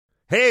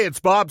Hey, it's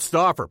Bob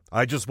Stauffer.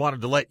 I just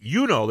wanted to let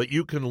you know that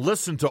you can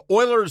listen to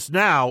Oilers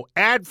Now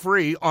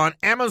ad-free on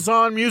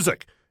Amazon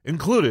Music,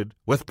 included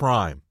with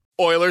Prime.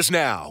 Oilers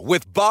Now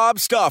with Bob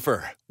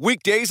Stauffer.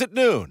 Weekdays at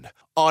noon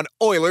on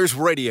Oilers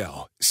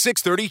Radio,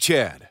 630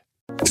 CHED.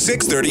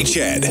 630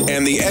 CHED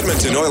and the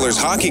Edmonton Oilers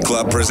Hockey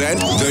Club present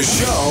the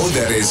show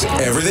that is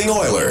everything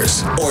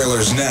Oilers.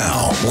 Oilers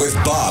Now with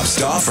Bob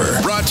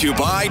Stauffer. Brought to you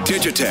by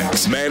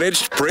Digitex.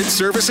 Managed print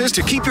services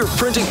to keep your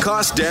printing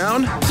costs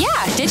down?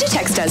 Yeah,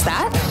 Digitex does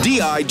that.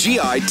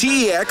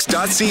 Digitex.ca.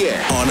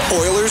 On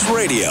Oilers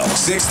Radio,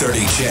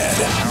 630 CHED.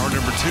 Hour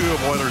number 2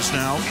 of Oilers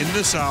Now. In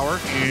this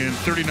hour, in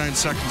 39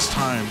 seconds'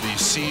 time, the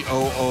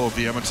COO of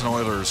the Edmonton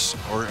Oilers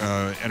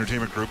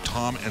Entertainment Group,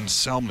 Tom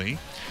Anselmi.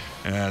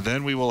 And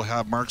then we will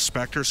have Mark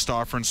Spector,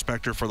 Stauffer and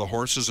Spector for the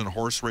horses and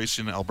horse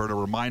racing in Alberta.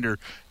 Reminder,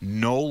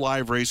 no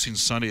live racing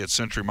Sunday at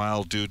Century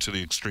Mile due to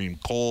the extreme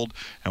cold.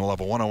 And we'll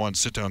have a one-on-one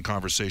sit-down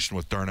conversation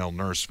with Darnell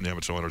Nurse from the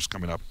Edmonton Oilers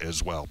coming up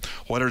as well.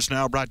 Oilers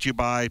Now brought to you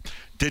by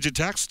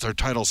Digitex. It's our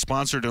title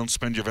sponsor. Don't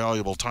spend your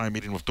valuable time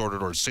meeting with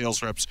door-to-door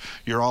sales reps.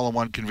 Your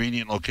all-in-one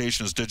convenient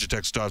location is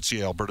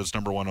Digitex.ca, Alberta's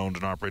 #1 owned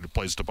and operated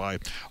place to buy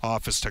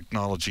office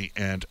technology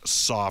and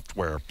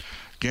software.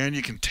 Again,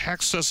 you can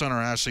text us on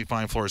our Ashley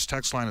Fine Floors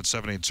text line at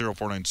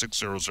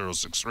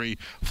 780-496-0063.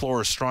 Floor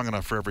is strong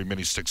enough for every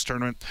mini-sticks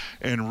tournament.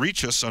 And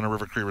reach us on our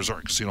River Cree Resort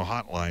and Casino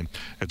hotline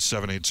at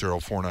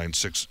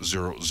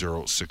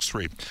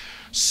 780-496-0063.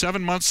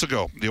 7 months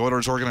ago, the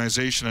Oilers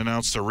organization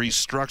announced a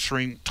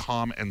restructuring.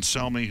 Tom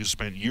Anselmi, who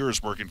spent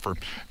years working for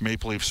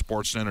Maple Leaf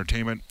Sports and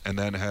Entertainment and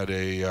then had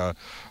a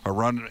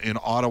run in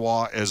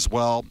Ottawa as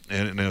well,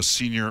 and in a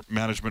senior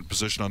management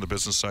position on the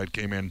business side,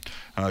 came in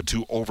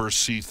to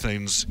oversee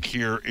things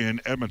here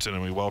in Edmonton.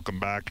 And we welcome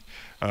back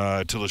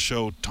to the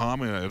show,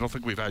 Tom. I don't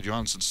think we've had you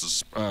on since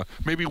this,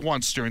 maybe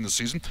once during the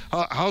season.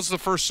 How's the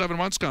first 7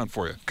 months gone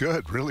for you?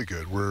 Good, really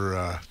good.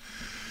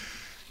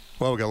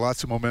 Well, we got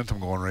lots of momentum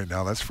going right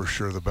now. That's for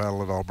sure. The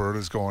Battle of Alberta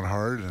is going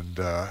hard, and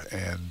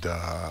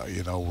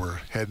you know, we're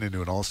heading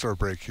into an All-Star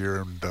break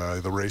here, and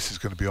the race is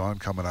going to be on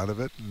coming out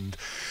of it. And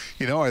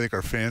you know, I think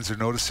our fans are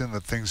noticing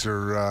that things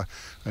are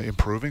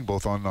improving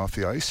both on and off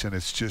the ice, and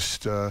it's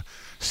just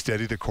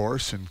steady the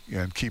course and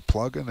keep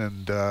plugging,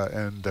 and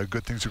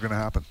good things are going to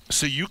happen.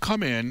 So you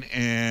come in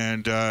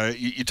and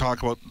you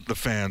talk about the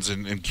fans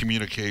and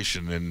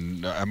communication,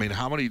 and I mean,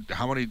 how many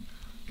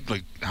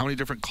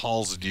different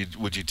calls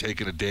would you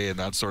take in a day and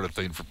that sort of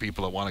thing for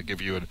people that want to give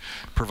you and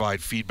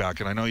provide feedback?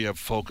 And I know you have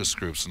focus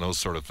groups and those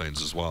sort of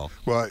things as well.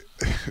 Well,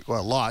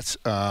 lots.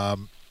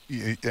 And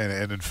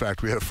in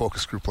fact, we had a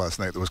focus group last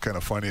night that was kind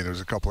of funny. There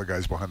was a couple of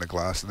guys behind the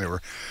glass, and they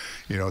were,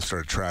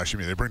 started trashing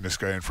me. They bring this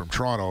guy in from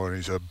Toronto, and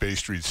he's a Bay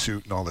Street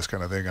suit and all this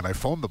kind of thing. And I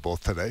phoned them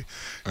both today,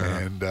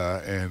 and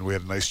we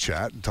had a nice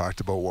chat and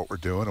talked about what we're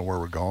doing and where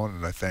we're going.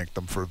 And I thanked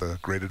them for the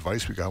great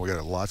advice we got. We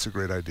got lots of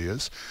great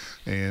ideas,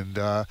 and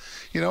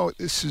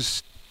this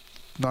is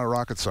not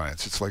rocket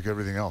science. It's like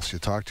everything else. You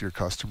talk to your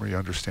customer, you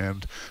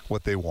understand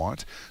what they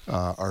want.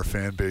 Our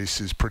fan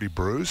base is pretty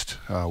bruised.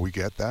 We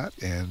get that,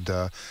 and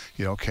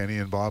Kenny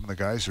and Bob and the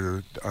guys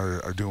are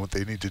doing what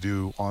they need to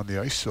do on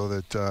the ice so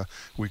that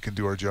we can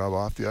do our job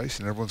off the ice,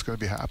 and everyone's going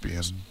to be happy.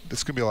 And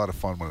it's going to be a lot of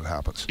fun when it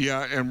happens.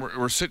 Yeah, and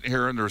we're sitting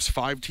here, and there's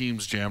 5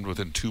 teams jammed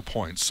within 2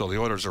 points. So the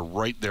Oilers are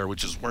right there,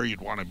 which is where you'd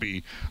want to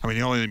be. I mean,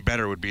 the only thing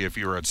better would be if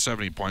you were at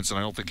 70 points, and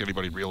I don't think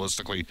anybody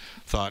realistically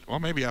thought, well,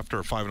 maybe after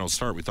a 5-0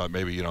 start, we thought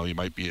maybe you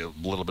might be a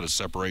little bit of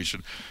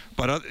separation.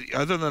 But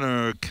other than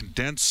a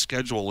condensed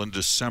schedule in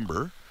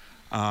December,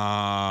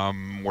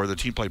 where the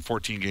team played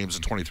 14 games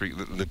in 23,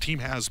 the team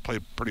has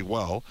played pretty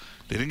well.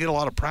 They didn't get a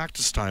lot of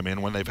practice time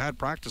in. When they've had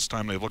practice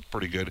time, they've looked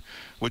pretty good,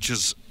 which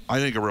is, I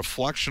think, a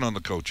reflection on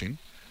the coaching.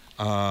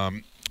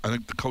 I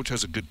think the coach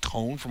has a good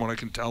tone from what I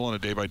can tell on a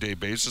day-by-day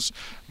basis,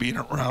 being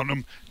around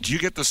him. Do you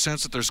get the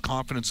sense that there's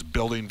confidence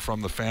building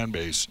from the fan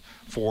base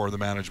for the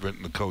management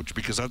and the coach?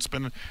 Because that's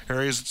been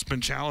areas that's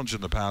been challenged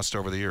in the past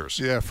over the years.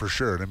 Yeah, for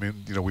sure. And I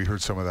mean, we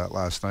heard some of that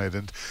last night.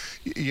 And,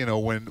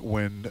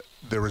 when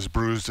they're as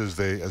bruised as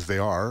they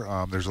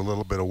are, there's a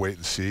little bit of wait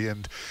and see.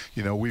 And,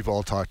 we've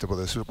all talked about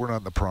this. We're not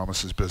in the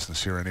promises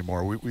business here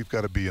anymore. We've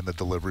got to be in the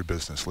delivery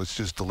business. Let's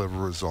just deliver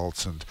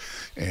results, and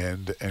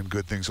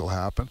good things will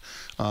happen.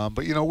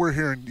 But, we're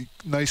hearing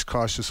nice,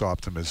 cautious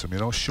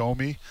optimism. Show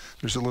me.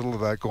 There's a little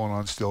of that going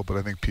on still, but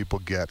I think people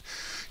get,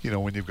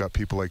 when you've got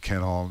people like Ken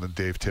Holland and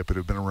Dave Tippett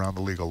who've been around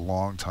the league a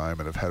long time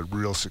and have had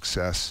real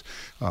success,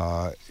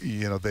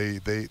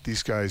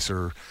 these guys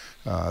are,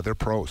 they're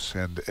pros,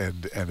 and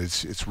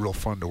it's real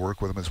fun to work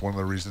with them. It's one of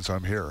the reasons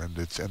I'm here, and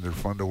they're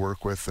fun to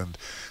work with, and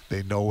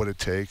they know what it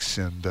takes,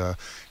 and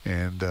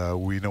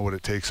we know what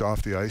it takes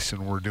off the ice,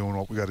 and we're doing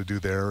what we got to do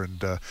there,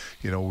 and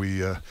we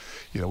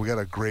got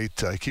a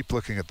great. I keep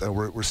looking at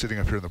that. We're sitting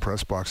up here in the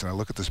press box, and I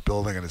look at this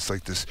building, and it's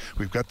like this.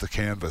 We've got the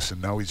canvas,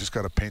 and now we just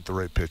got to paint the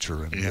right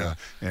picture, and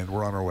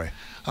we're on our way.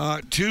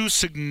 2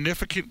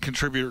 significant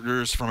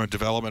contributors from a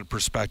development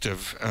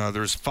perspective.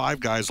 There's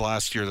 5 guys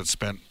last year that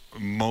spent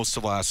most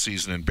of last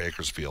season in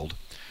Bakersfield.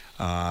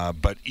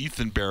 But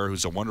Ethan Bear,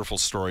 who's a wonderful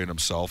story in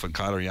himself, and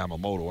Kyler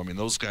Yamamoto, I mean,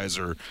 those guys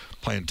are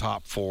playing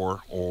top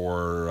four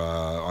or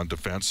on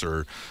defense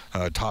or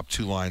top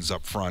two lines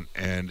up front.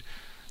 And,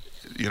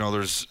 you know,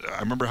 I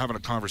remember having a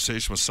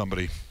conversation with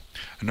somebody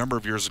a number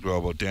of years ago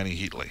about Danny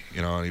Heatley,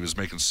 you know, and he was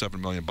making $7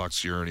 million a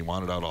year, and he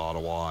wanted out of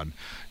Ottawa, and,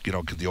 you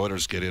know, could the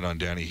Oilers get in on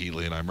Danny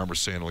Heatley? And I remember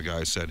saying to the guy,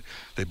 I said,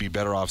 they'd be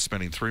better off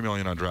spending $3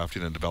 million on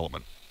drafting and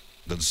development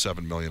than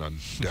 $7 million on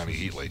Danny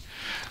Heatley.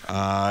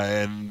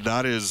 And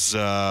that is,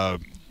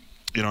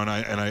 you know,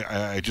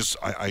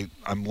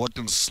 I'm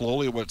looking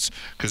slowly at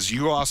because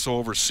you also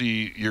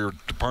oversee, your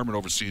department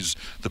oversees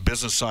the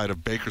business side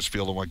of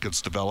Bakersfield and what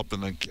gets developed,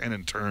 and then Ken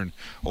in turn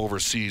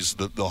oversees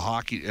the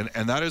hockey,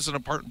 and that is an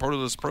important part of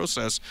this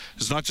process.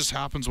 It's not just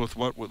happens with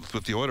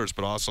the Oilers,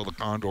 but also the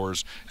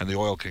Condors and the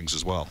Oil Kings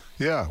as well.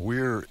 Yeah, we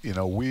are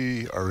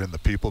in the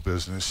people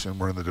business, and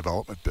we're in the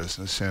development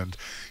business, and,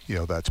 you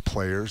know, that's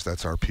players,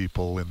 that's our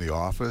people in the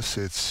office,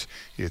 it's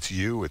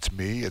you, it's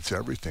me, it's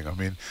everything. I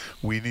mean,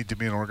 we need to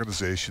be an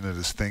organization that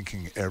is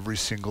thinking every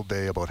single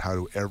day about how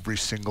do every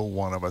single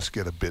one of us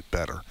get a bit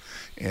better.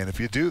 And if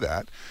you do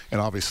that, and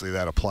obviously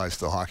that applies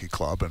to the hockey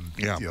club, and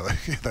you know,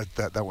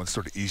 that one's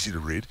sort of easy to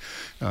read,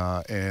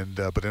 but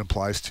it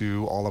applies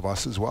to all of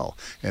us as well.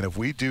 And if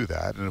we do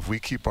that, and if we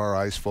keep our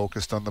eyes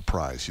focused on the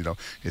prize, you know,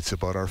 it's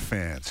about our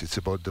fans, it's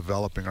about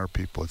developing our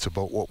people, it's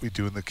about what we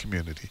do in the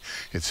community,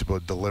 it's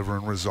about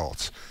delivering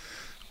results,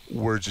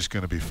 we're just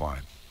going to be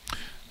fine.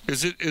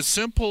 Is it as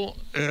simple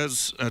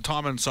as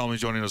Tom Anselmi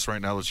joining us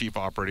right now, the Chief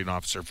Operating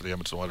Officer for the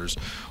Edmonton Oilers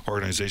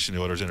organization,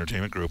 the Oilers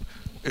Entertainment Group?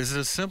 Is it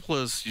as simple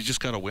as you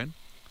just got to win?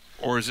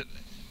 Or is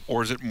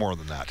it more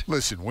than that?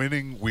 Listen,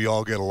 winning, we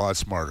all get a lot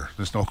smarter.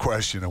 There's no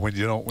question. And when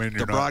you don't win, you're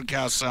not. The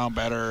broadcasts sound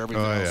better,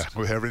 everything else.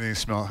 Yeah, everything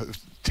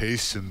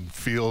tastes and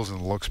feels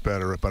and looks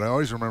better. But I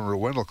always remember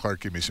Wendell Clark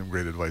gave me some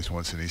great advice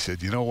once, and he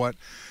said, you know what?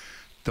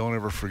 Don't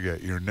ever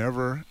forget, you're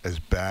never as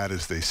bad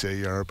as they say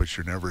you are, but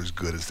you're never as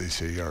good as they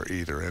say you are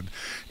either.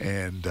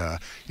 And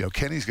you know,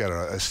 Kenny's got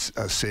a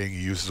saying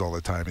he uses all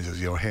the time. He says,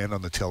 you know, hand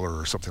on the tiller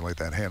or something like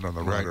that, hand on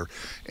the rudder.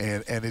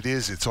 And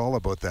it's all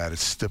about that.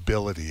 It's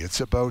stability.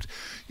 It's about,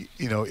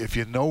 you know, if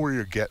you know where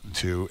you're getting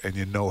to and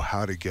you know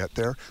how to get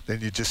there, then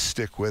you just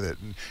stick with it.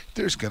 And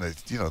there's going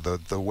to, you know,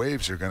 the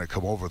waves are going to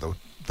come over the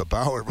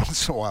bow every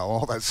once in a while,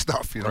 all that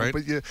stuff, you know. Right.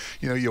 But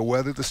you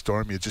weather the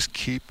storm. You just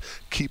keep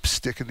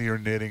sticking to your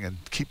knitting and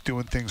keep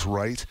doing things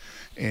right,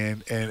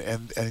 and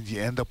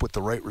you end up with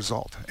the right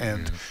result.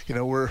 And you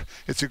know,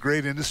 it's a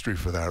great industry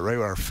for that, right?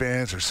 Our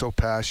fans are so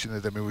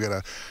passionate. I mean, we got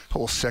a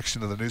whole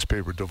section of the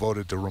newspaper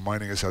devoted to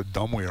reminding us how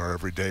dumb we are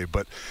every day.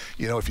 But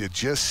you know, if you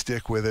just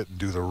stick with it and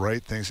do the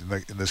right things,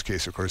 in this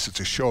case, of course, it's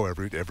a show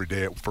every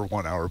day for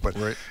 1 hour. But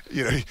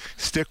you know,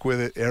 stick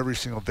with it every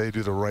single day.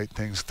 Do the right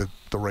things. The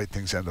right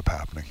things end up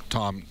happening.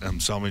 Tom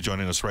Anselmi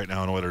joining us right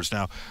now on Oilers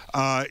Now.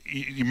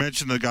 You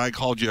mentioned the guy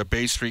called you a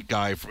Bay Street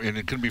guy, and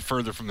it couldn't be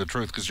further from the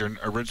truth because you're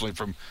originally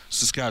from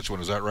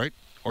Saskatchewan. Is that right?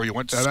 Or you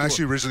went to school? I'm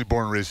actually originally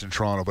born and raised in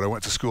Toronto, but I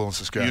went to school in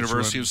Saskatchewan.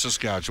 University of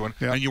Saskatchewan.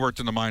 Yeah. And you worked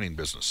in the mining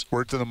business.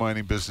 Worked in the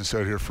mining business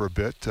out here for a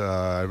bit.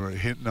 I'm in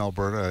Hinton,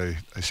 Alberta.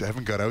 I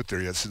haven't got out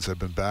there yet since I've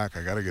been back.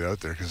 I got to get out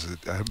there because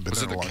I haven't been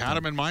there in a long time. Was it the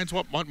Catamount mines?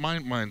 What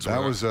mines were that?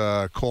 That was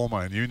a coal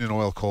mine, Union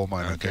Oil coal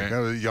mine, okay. I think. I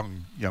was a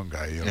young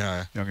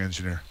guy, young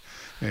engineer.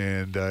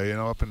 And you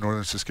know, up in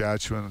northern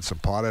Saskatchewan, and some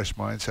potash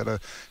mines, had a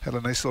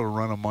nice little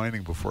run of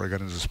mining before I got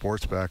into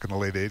sports back in the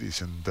late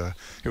 '80s, and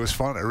it was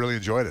fun. I really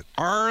enjoyed it.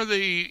 Are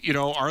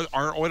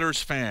our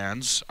Oilers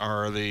fans,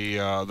 are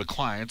the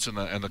clients and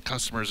the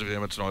customers of the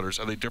Edmonton Oilers,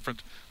 are they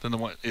different than the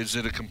one? Is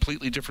it a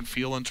completely different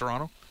feel in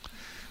Toronto?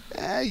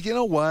 You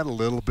know what, a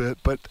little bit,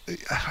 but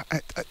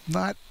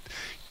not.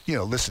 You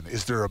know, listen,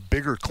 is there a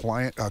bigger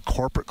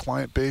corporate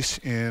client base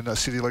in a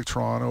city like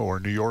Toronto or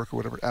New York or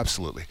whatever?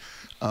 Absolutely.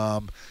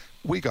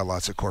 We got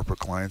lots of corporate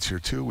clients here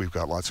too. We've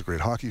got lots of great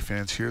hockey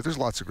fans here. There's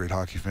lots of great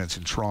hockey fans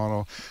in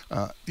Toronto.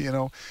 You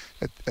know,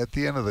 at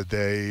the end of the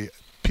day,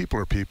 people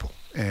are people,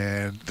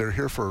 and they're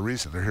here for a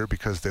reason. They're here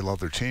because they love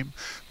their team.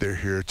 They're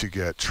here to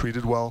get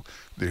treated well.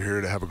 They're here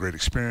to have a great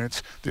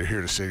experience. They're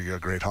here to see a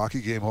great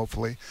hockey game,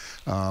 hopefully.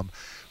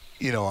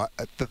 You know,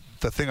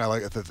 the thing I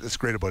like that's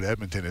great about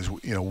Edmonton is,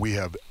 you know, we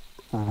have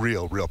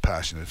real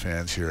passionate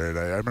fans here. And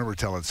I remember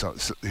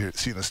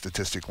seeing a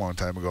statistic a long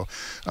time ago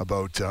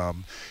about,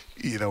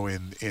 you know,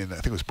 in I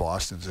think it was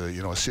Boston's,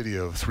 you know, a city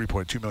of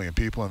 3.2 million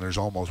people, and there's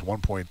almost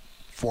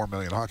 1.4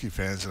 million hockey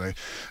fans, and I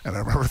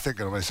remember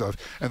thinking to myself,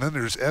 and then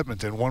there's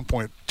Edmonton,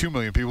 1.2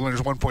 million people, and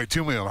there's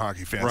 1.2 million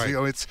hockey fans. Right. You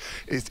know,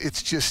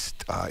 it's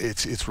just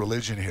it's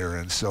religion here,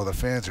 and so the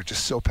fans are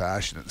just so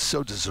passionate, and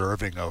so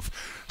deserving of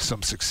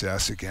some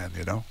success again.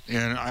 You know.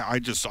 And I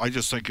just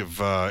think of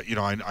you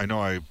know, I know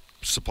I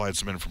supplied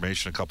some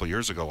information a couple of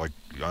years ago. Like,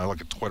 I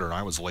look at Twitter, and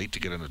I was late to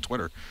get into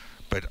Twitter.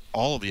 but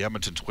all of the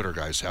Edmonton Twitter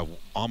guys have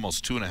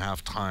almost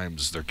 2.5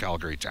 times their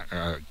Calgary,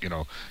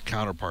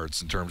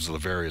 counterparts in terms of the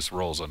various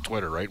roles on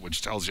Twitter, right?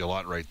 Which tells you a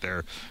lot right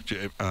there.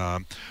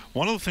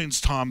 One of the things,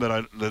 Tom,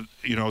 that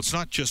it's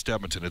not just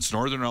Edmonton; it's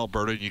Northern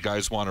Alberta. You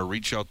guys want to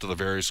reach out to the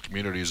various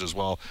communities as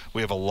well.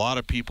 We have a lot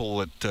of people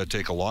that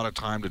take a lot of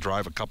time to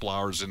drive a couple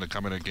hours in to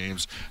come into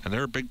games, and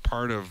they're a big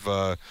part of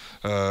the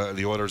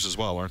Oilers as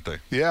well, aren't they?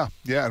 Yeah,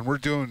 and we're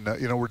doing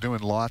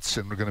lots,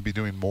 and we're going to be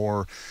doing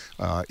more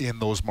in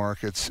those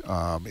markets.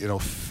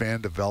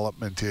 Fan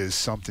development is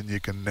something you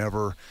can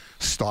never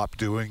stop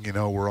doing. You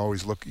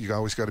always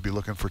got to be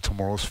looking for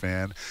tomorrow's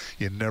fan.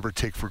 You never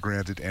take for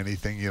granted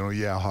anything.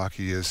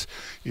 Hockey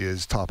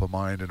is top of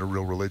mind and a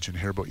real religion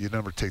here, but you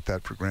never take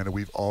that for granted.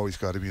 We've always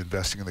got to be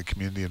investing in the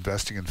community,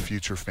 investing in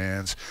future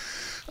fans.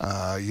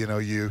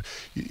 You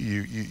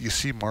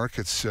see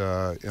markets,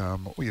 where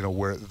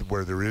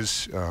there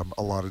is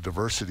a lot of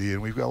diversity,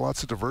 and we've got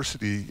lots of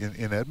diversity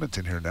in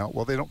Edmonton here now.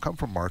 Well, they don't come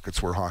from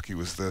markets where hockey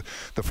was the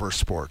first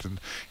sport, and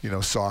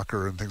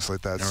soccer and things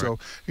like that. All right. So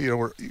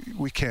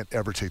we can't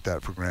ever take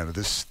that for granted.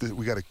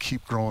 We got to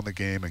keep growing the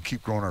game and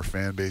keep growing our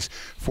fan base.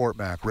 Fort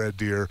Mac, Red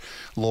Deer,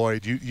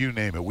 Lloyd, you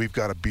name it. We've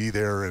got to be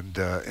there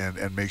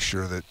and make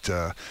sure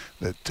that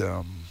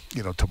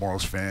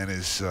tomorrow's fan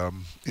is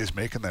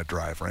making that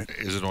drive, right?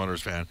 Is an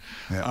Oilers fan.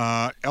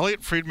 Yeah.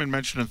 Elliot Friedman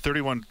mentioned in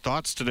 31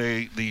 Thoughts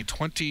today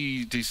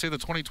did he say the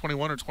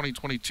 2021 or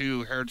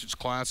 2022 Heritage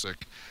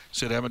Classic?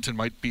 Said Edmonton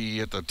might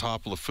be at the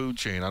top of the food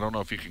chain. I don't know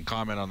if you can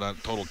comment on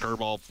that. Total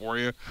curveball for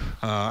you.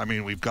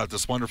 We've got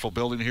this wonderful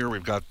building here.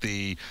 We've got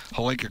the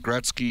Hlinka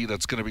Gretzky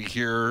that's going to be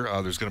here.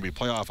 There's going to be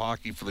playoff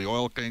hockey for the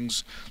Oil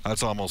Kings.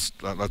 That's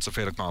a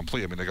fait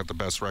accompli. They got the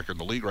best record in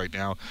the league right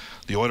now.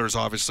 The Oilers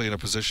obviously in a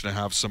position to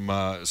have some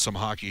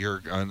hockey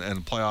here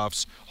and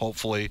playoffs,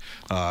 hopefully.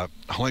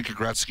 Hlinka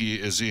Gretzky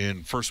is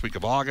in first week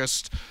of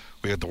August.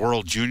 We had the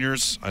World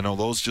Juniors. I know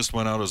those just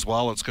went out as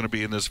well. It's going to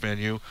be in this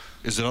venue.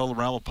 Is it all the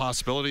realm of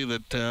possibility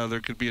that there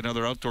could be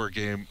another outdoor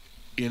game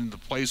in the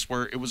place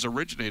where it was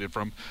originated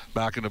from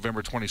back in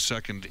November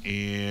 22nd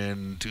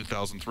in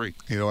 2003?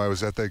 I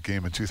was at that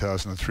game in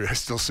 2003. I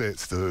still say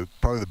it's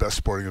probably the best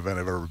sporting event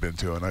I've ever been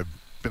to, and I've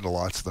been to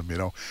lots of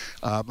them.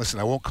 Listen,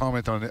 I won't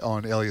comment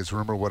on Elliot's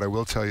rumor. What I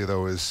will tell you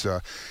though is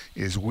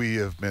we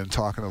have been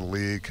talking to the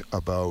league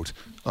about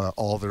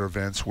all their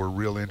events. We're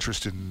real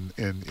interested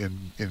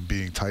in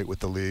being tight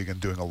with the league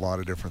and doing a lot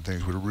of different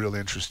things. We're really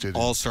interested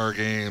in All-Star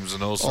games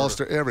and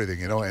All-Star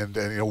everything,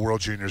 and World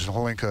Juniors and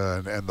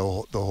Hlinka and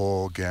the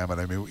whole gamut.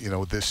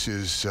 This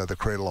is the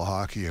cradle of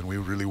hockey, and we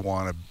really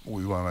want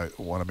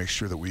to make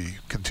sure that we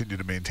continue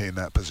to maintain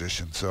that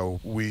position. So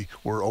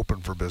we're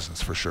open for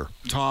business for sure.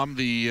 Tom,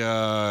 the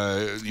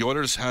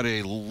Oilers had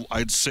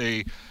I'd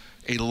say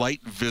a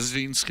light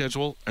visiting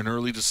schedule in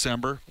early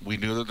December. We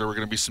knew that there were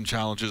going to be some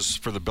challenges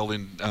for the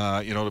building,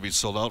 to be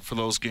sold out for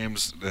those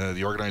games.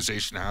 The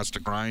organization has to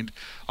grind,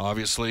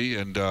 obviously,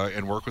 and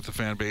work with the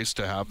fan base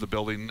to have the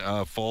building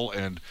full.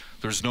 And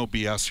there's no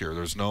BS here.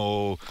 There's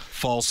no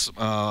false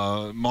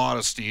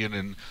modesty in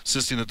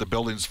insisting that the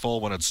building's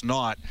full when it's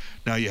not.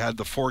 Now, you had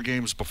the 4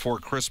 games before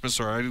Christmas,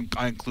 or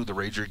I include the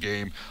Ranger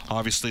game.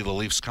 Obviously, the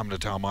Leafs coming to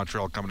town,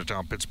 Montreal coming to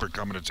town, Pittsburgh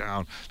coming to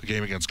town. The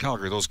game against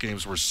Calgary, those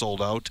games were sold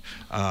out.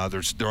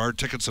 There are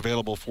tickets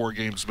available for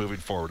games moving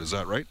forward. Is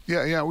that right?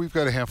 Yeah. We've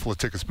got a handful of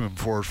tickets moving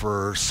forward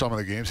for some of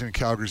the games. And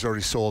Calgary's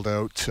already sold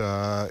out,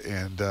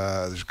 and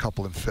there's a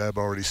couple in Feb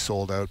already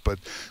sold out. But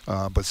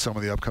some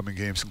of the upcoming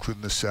games,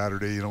 including this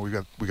Saturday, we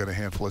got a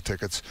handful of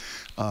tickets.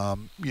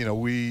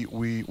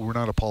 We're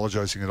not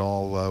apologizing at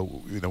all.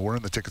 We're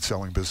in the ticket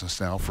selling business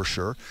now for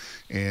sure,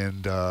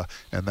 and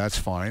that's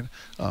fine.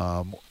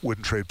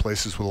 Wouldn't trade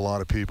places with a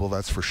lot of people,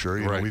 that's for sure.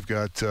 Right. We've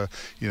got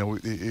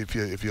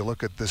if you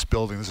look at this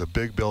building, this is a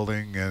big building,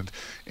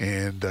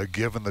 and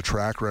given the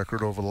track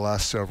record over the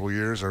last several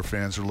years, our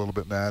fans are a little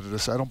bit mad at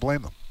us. I don't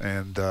blame them,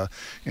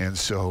 and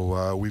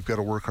so we've got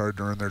to work hard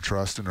to earn their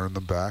trust and earn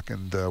them back,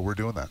 and we're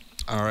doing that.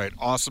 All right.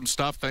 Awesome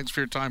stuff. Thanks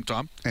for your time,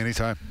 Tom.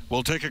 Anytime.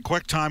 We'll take a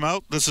quick time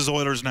out. This is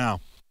Oilers Now.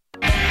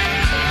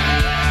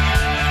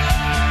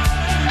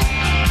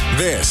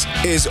 This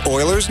is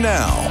Oilers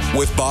Now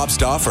with Bob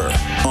Stauffer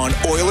on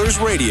Oilers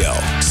Radio,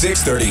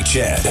 630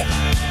 CHED.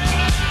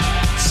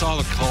 Saw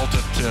the cult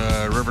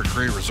at River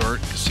Cree Resort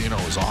Casino.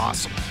 It was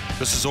awesome.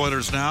 This is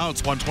Oilers Now.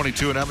 It's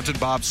 1:22 in Edmonton.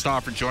 Bob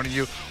Stauffer joining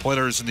you.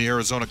 Oilers and the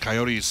Arizona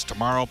Coyotes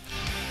tomorrow.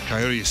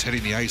 Coyotes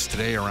hitting the ice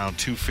today around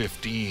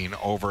 2:15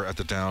 over at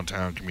the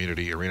Downtown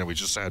Community Arena. We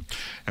just had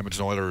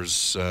Edmonton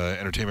Oilers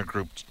Entertainment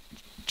Group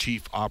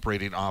Chief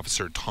Operating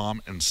Officer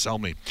Tom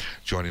Anselmi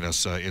joining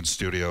us in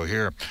studio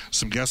here.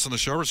 Some guests on the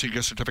show receive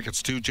gift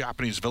certificates to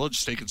Japanese Village,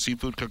 steak and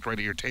seafood cooked right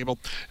at your table.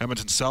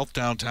 Edmonton South,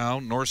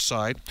 Downtown, North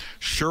Side,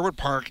 Sherwood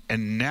Park,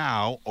 and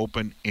now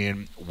open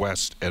in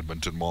West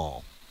Edmonton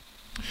Mall.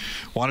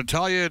 Want to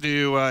tell you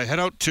to head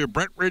out to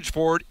Brent Ridge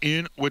Ford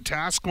in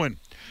Wetaskiwin.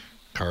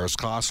 Cars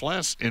cost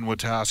less in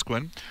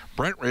Wetaskiwin.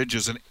 Brent Ridge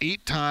is an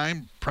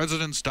 8-time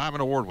President's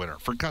Diamond Award winner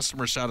for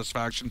customer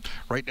satisfaction.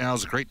 Right now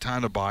is a great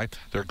time to buy.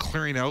 They're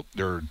clearing out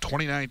their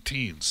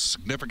 2019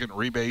 significant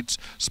rebates,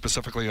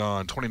 specifically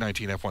on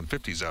 2019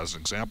 F-150s as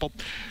an example.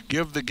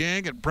 Give the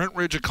gang at Brent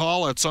Ridge a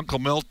call. That's Uncle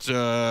Milt,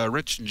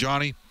 Rich, and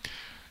Johnny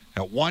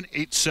at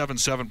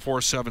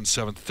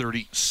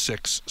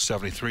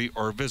 1-877-477-3673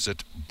 or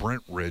visit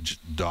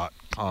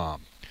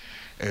BrentRidge.com.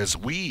 As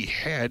we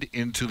head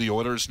into the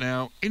Oilers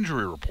Now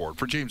injury report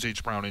for James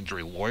H. Brown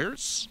Injury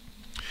Lawyers.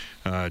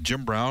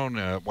 Jim Brown,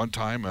 at one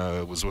time,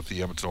 was with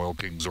the Edmonton Oil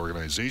Kings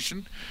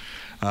organization.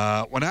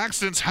 When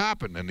accidents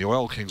happen, and the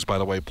Oil Kings, by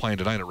the way, playing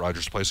tonight at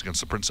Rogers Place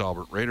against the Prince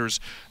Albert Raiders.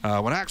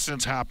 When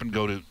accidents happen,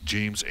 go to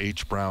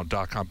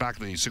jameshbrown.com. Back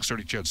in the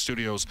 630 CHED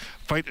studios,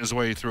 fighting his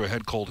way through a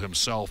head cold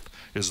himself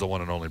is the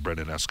one and only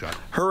Brendan Escott.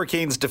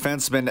 Hurricanes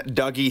defenseman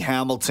Dougie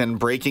Hamilton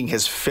breaking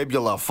his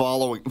fibula,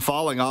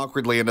 falling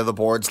awkwardly into the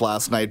boards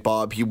last night,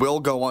 Bob. He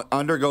will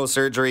undergo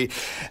surgery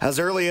as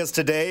early as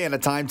today, and a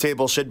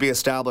timetable should be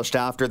established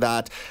after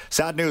that.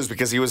 Sad news,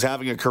 because he was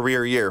having a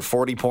career year.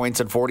 40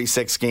 points in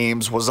 46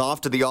 games, was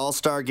off to the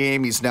All-Star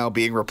game. He's now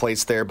being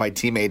replaced there by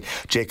teammate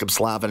Jacob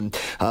Slavin.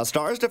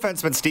 Stars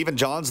defenseman Stephen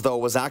Johns, though,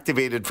 was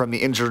activated from the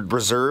injured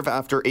reserve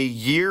after a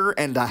year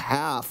and a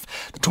half.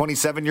 The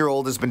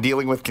 27-year-old has been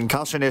dealing with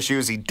concussion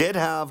issues. He did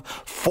have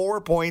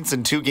 4 points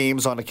in 2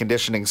 games on a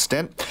conditioning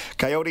stint.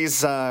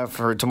 Coyotes,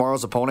 for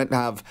tomorrow's opponent,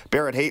 have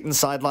Barrett Hayton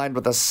sidelined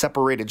with a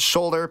separated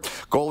shoulder.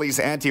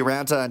 Goalies Antti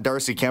Ranta and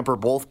Darcy Kemper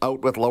both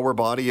out with lower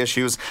body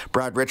issues.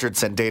 Brad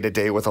Richardson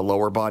day-to-day with a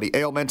lower body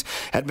ailment.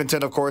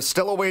 Edmonton, of course,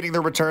 still awaiting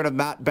the return of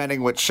Matt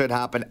Benning, which should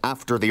happen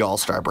after the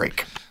All-Star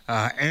break.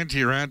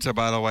 Antti Ranta,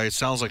 by the way,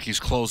 sounds like he's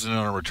closing in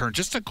on a return.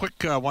 Just a quick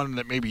one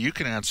that maybe you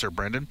can answer,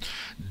 Brendan.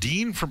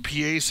 Dean from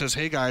PA says,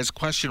 hey guys,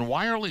 question,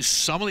 why are only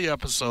some of the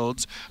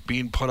episodes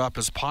being put up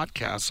as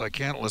podcasts? I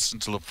can't listen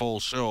to the full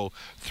show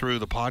through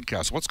the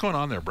podcast. What's going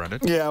on there,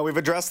 Brendan? Yeah, we've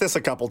addressed this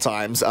a couple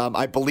times.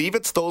 I believe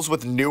it's those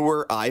with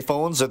newer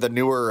iPhones or the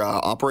newer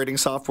operating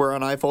software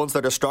on iPhones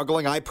that are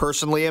struggling. I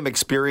personally am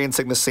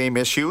experiencing the same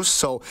issues,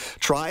 so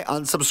try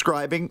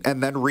unsubscribing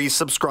and then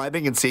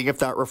resubscribing and seeing if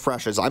that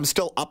refreshes. I'm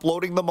still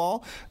uploading them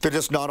all. They're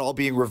just not all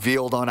being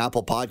revealed on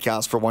Apple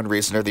Podcasts for one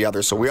reason or the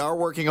other. So we are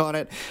working on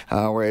it,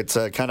 where it's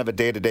kind of a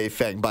day-to-day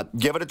thing. But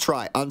give it a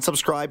try.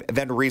 Unsubscribe,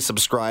 then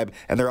resubscribe,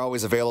 and they're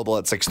always available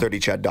at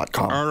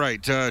 630ched.com. All right,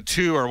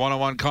 to our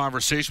one-on-one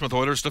conversation with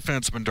Oilers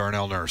defenseman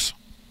Darnell Nurse.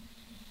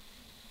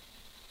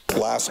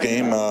 Last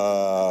game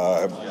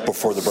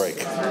before the break,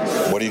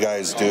 what do you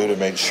guys do to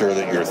make sure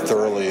that you're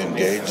thoroughly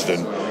engaged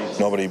and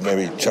nobody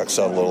maybe checks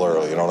out a little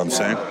early? You know what I'm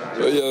saying?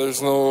 Yeah,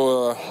 there's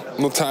no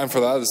time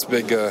for that. It's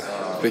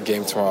a big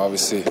game tomorrow,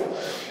 obviously.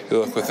 You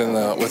look within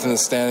the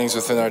standings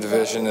within our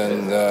division,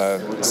 and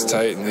it's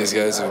tight, and these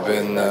guys have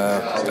been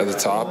at the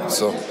top.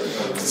 So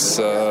it's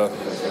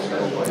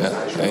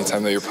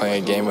anytime that you're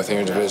playing a game within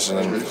your division,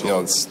 and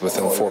it's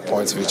within 4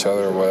 points of each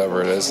other or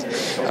whatever it is,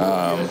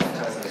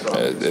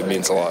 it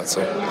means a lot.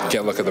 So you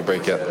can't look at the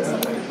break yet.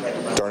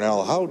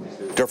 Darnell, how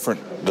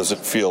different does it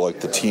feel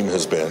like the team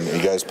has been?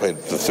 You guys played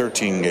the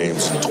 13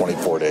 games in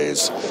 24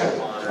 days.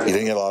 You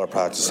didn't get a lot of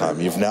practice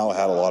time. You've now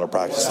had a lot of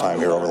practice time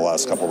here over the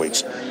last couple of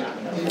weeks.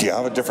 Do you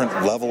have a different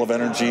level of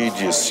energy?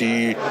 Do you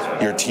see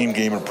your team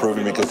game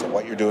improving because of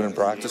what you're doing in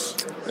practice?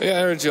 Yeah,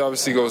 energy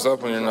obviously goes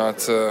up when you're not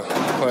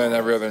playing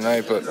every other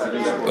night. But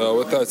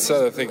with that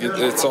said, I think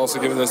it's also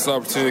given us an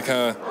opportunity to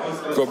kind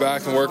of go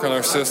back and work on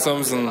our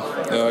systems and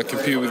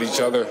compete with each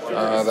other.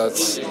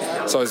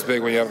 It's always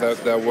big when you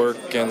have that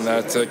work and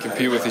that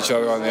compete with each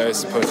other on the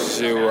ice. It pushes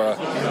you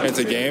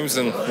into games,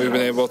 and we've been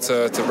able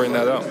to bring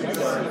that up.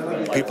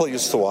 People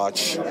used to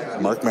watch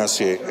Mark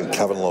Messier and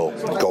Kevin Lowe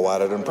go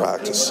at it in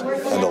practice,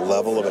 and the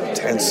level of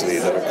intensity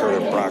that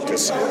occurred in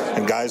practice.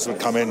 And guys would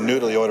come in new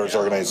to the Oilers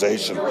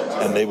organization,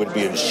 and they would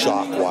be in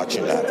shock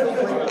watching that.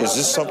 Is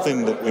this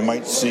something that we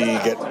might see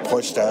get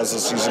pushed as the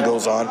season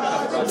goes on?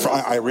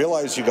 I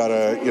realize you got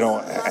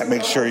to,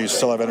 make sure you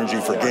still have energy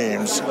for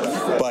games,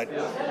 but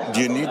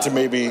do you need to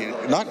maybe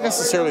not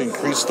necessarily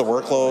increase the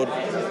workload,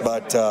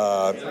 but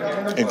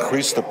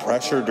increase the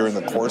pressure during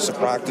the course of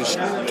practice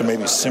to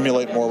maybe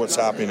simulate more what's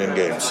happening in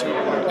games?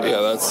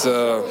 Yeah, that's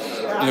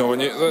when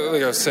you,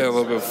 like I was saying a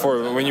little bit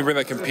before, when you bring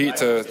that compete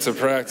to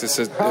practice,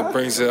 it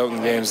brings it out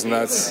in games, and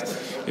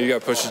you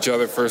got to push each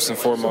other first and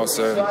foremost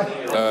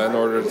in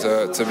order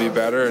to be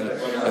better,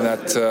 and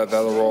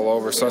that'll roll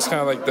over. So it's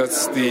kind of like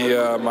that's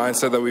the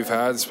mindset that we've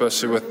had,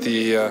 especially with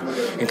the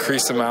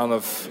increased amount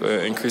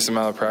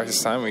of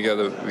practice time. We got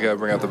to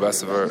bring out the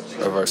best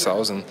of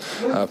ourselves and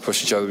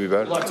push each other to be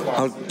better.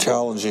 How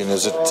challenging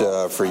is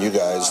it for you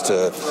guys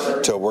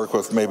to work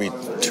with maybe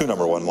two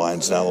number one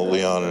lines now that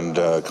Leon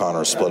and Connor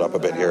are split up a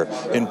bit here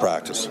in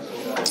practice?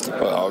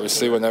 Well,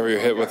 obviously, whenever you're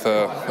hit with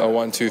a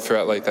 1-2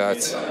 threat like that,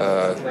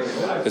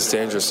 it's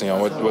dangerous.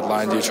 What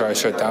line do you try to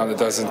shut down? It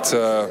doesn't.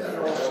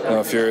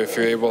 If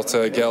you're able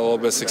to get a little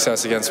bit of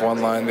success against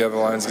one line, the other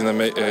line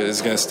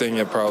is going to sting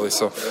you probably.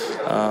 So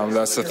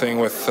that's the thing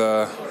with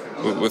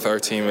with our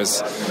team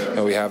is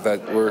we have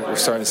that. We're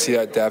starting to see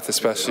that depth,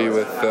 especially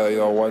with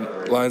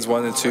lines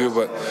 1 and 2.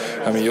 But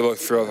I mean, you look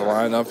throughout the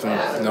lineup,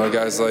 and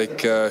guys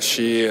like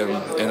Shea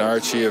and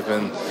Archie have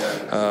been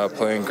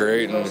playing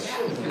great, and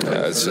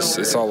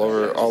it's all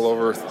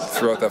over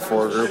throughout that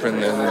forward group,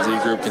 and the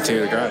D group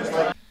continue to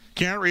grind.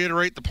 Can't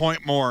reiterate the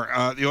point more.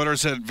 The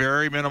Oilers had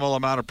very minimal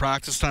amount of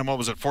practice time. What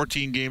was it,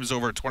 14 games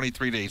over a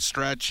 23-day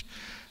stretch?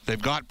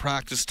 They've got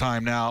practice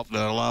time now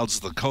that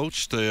allows the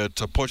coach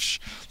to push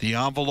the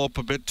envelope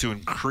a bit, to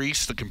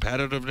increase the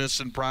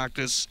competitiveness in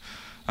practice,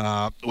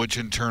 which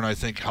in turn I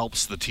think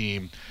helps the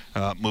team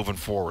moving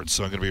forward.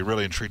 So I'm going to be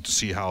really intrigued to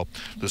see how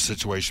the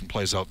situation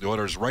plays out. The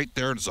Oilers right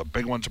there. It's a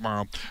big one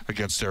tomorrow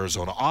against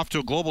Arizona. Off to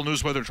a global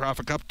news weather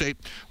traffic update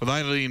with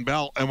Eileen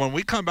Bell. And when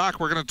we come back,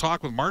 we're going to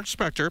talk with Mark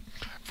Spector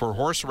for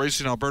Horse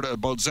Racing Alberta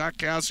about Zach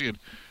Kassian,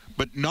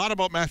 but not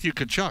about Matthew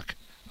Tkachuk,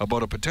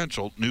 about a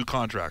potential new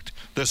contract.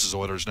 This is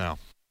Oilers Now.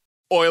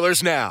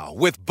 Oilers Now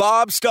with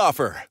Bob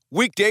Stauffer.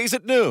 Weekdays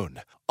at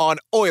noon on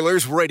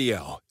Oilers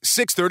Radio,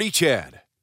 630 CHED.